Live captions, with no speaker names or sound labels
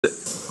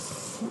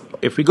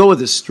if we go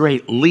with a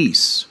straight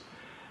lease,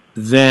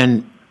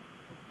 then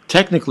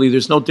technically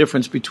there's no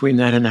difference between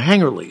that and a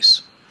hangar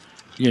lease.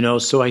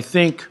 So I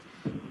think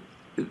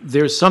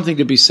there's something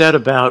to be said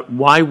about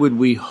why would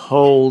we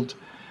hold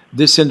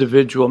this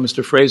individual,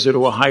 Mr. Fraser,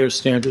 to a higher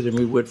standard than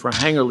we would for a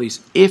hangar lease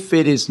if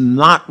it is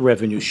not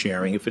revenue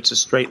sharing, if it's a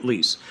straight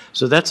lease.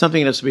 So that's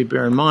something that has to be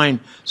bear in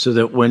mind so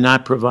that we're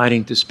not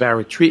providing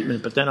disparate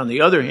treatment. But then on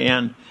the other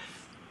hand,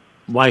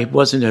 why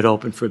wasn't it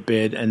open for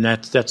bid? And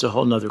that's a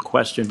whole nother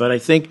question. But I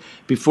think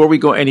before we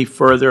go any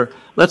further,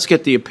 let's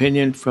get the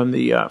opinion from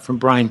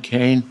Brian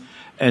Kane,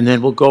 and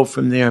then we'll go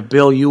from there.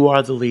 Bill, you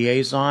are the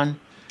liaison,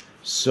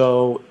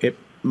 so it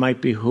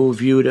might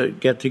behoove you to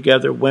get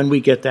together when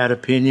we get that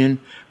opinion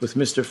with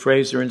Mr.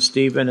 Fraser and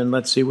Stephen, and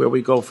let's see where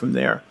we go from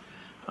there.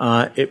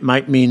 It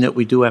might mean that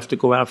we do have to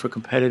go out for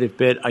competitive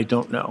bid. I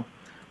don't know,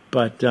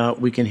 but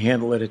we can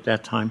handle it at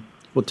that time.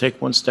 We'll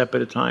take one step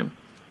at a time.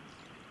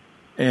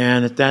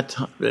 And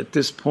at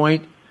this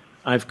point,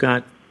 I've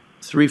got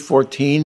 3:14.